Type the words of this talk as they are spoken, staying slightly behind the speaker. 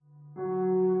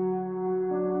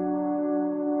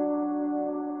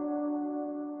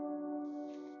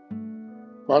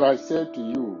But I say to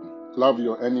you, love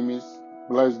your enemies,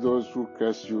 bless those who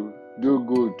curse you, do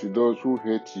good to those who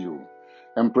hate you,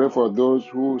 and pray for those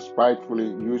who spitefully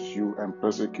use you and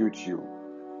persecute you.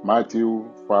 Matthew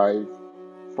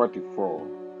 5:44.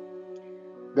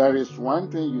 There is one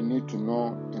thing you need to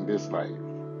know in this life.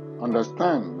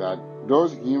 Understand that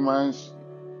those humans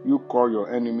you call your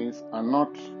enemies are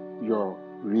not your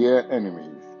real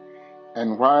enemies.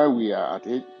 And while we are at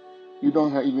it, you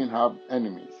don't even have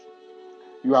enemies.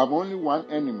 You have only one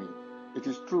enemy. It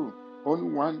is true, only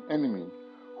one enemy,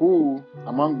 who,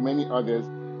 among many others,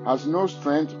 has no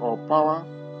strength or power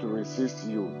to resist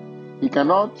you. He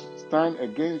cannot stand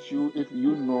against you if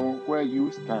you know where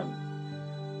you stand.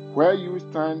 Where you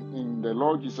stand in the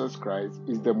Lord Jesus Christ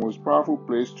is the most powerful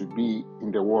place to be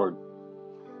in the world.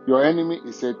 Your enemy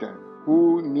is Satan,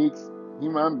 who needs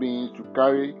human beings to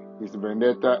carry his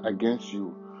vendetta against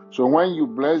you. So when you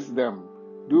bless them,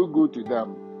 do good to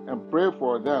them, and pray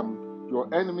for them,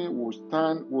 your enemy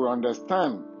will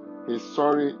understand his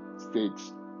sorry state.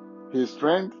 His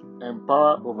strength and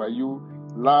power over you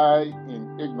lie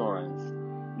in ignorance.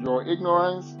 Your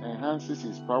ignorance enhances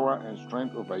his power and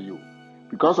strength over you.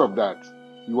 Because of that,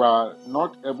 you are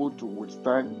not able to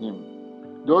withstand him.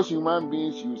 Those human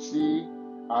beings you see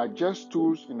are just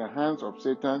tools in the hands of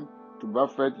Satan to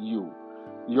buffet you.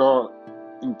 Your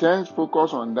intense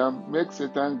focus on them makes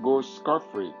Satan go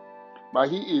scot-free, but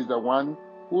he is the one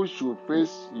who should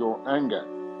face your anger.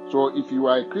 So if you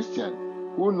are a Christian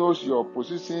who knows your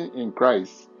position in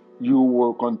Christ, you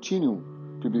will continue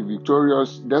to be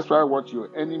victorious despite what your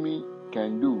enemy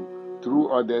can do through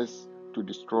others to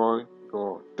destroy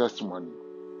your testimony.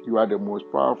 You are the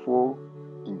most powerful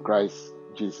in Christ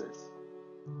Jesus.